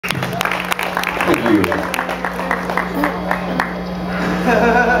you.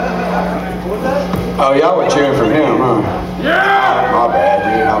 Oh, y'all were cheering for him, huh? Yeah! My bad,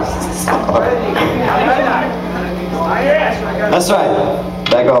 dude. I'm sorry. That's right.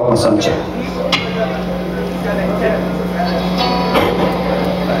 Back off, my sunshine.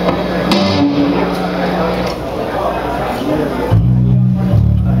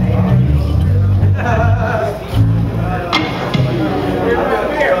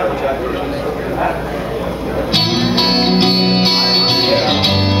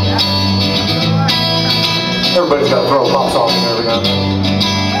 Everybody's got to throw a pop song in every now and then.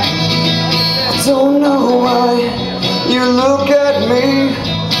 I don't know why you look at me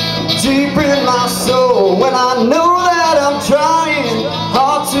deep in my soul when I know that I'm trying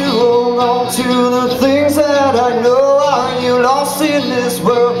hard to hold on to the things that I know. Are you lost in this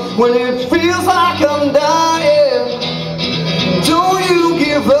world when it feels like I'm dying? Don't you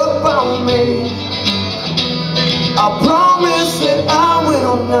give up on me. I promise that I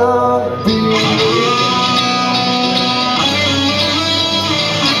will not be weak.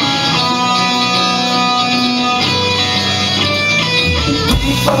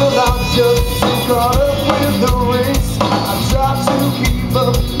 I'm just too caught up with the race. I try to keep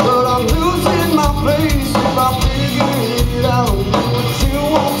up, but I'm losing my place. If I figured it out, would you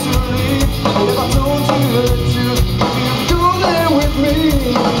want to leave? If I told you the truth, would you go there with me?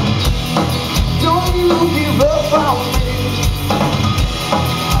 Don't you give up on me.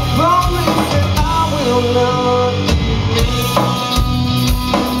 I promise that I will not be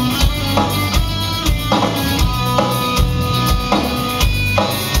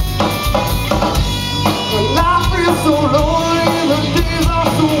so lonely, the days are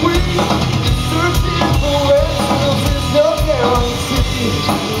so weak. Searching for answers, there's no guarantee.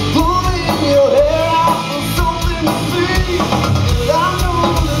 Pulling your hair out for something to see. But I know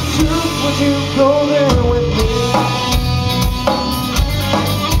the truth, would you go there with me?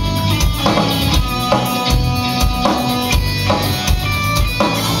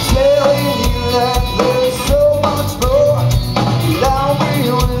 Telling you that there's so much more, and I'll be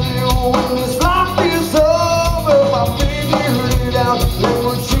with you when this life is over. Then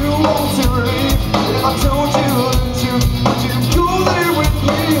would you want to leave? If I told you the truth, would you go there with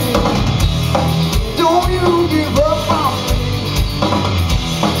me? Don't you give up on me.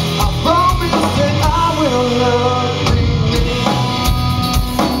 I promise that I will not leave me.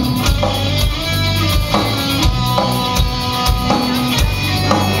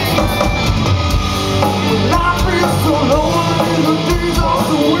 When life is so lonely, the days are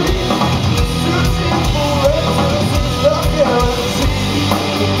so weak. Searching for answers, the guarantee.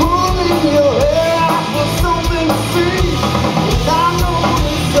 Pulling your hair out for something to see. And I know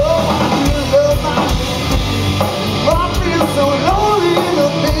there's someone you love like me. I feel so lonely, the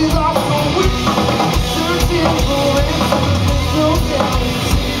days are so weak. Searching for answers, there's no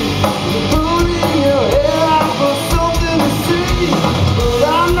guarantee. Pulling your hair out for something to see. But I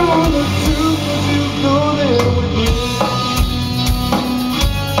know the truth, would you go there with me?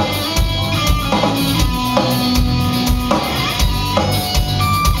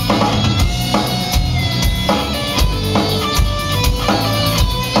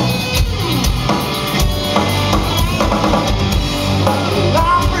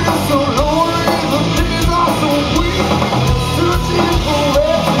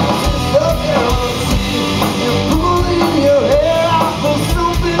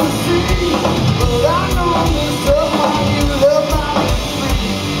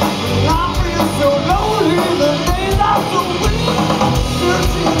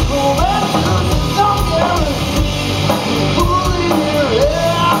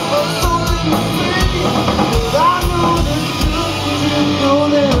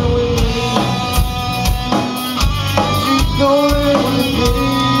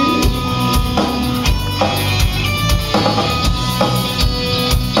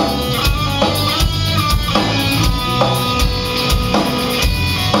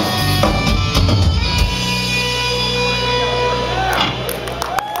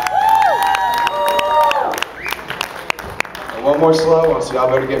 One more slow one, so y'all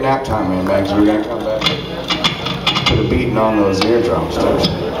better get nap time in, man, because we're going to come back. Put a beating on those eardrums, too.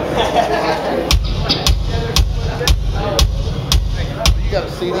 You got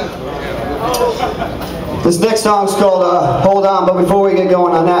a CD? This next song's called Hold On, but before we get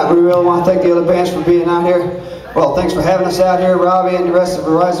going on that, we really want to thank the other bands for being out here. Well, thanks for having us out here, Robbie and the rest of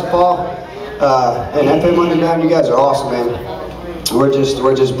Verizon Paul. And FM Underground, you guys are awesome, man. We're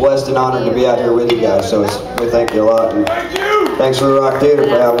just blessed and honored to be out here with you guys, so we thank you a lot. And thanks for the Rock Theater for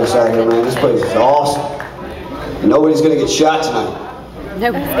having us out here, man. This place is awesome. Nobody's gonna get shot tonight.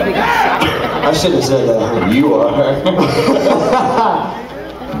 Nobody's gonna get shot. I shouldn't have said that. You are.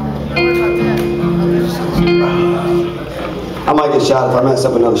 I might get shot if I mess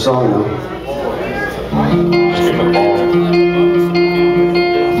up another song though. Just give him a ball.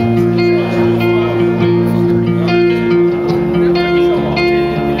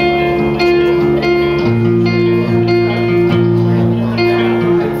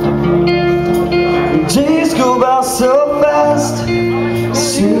 Days go by so fast,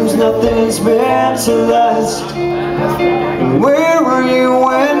 seems nothing's meant to last. Where were you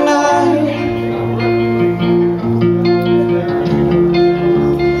when I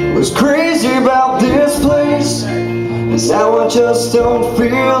was crazy about this place? And now I just don't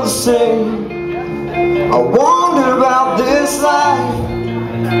feel the same. I wondered about this life,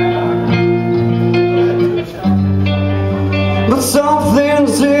 but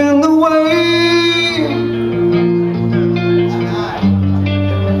something's in the way.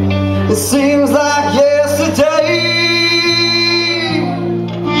 It seems like yesterday.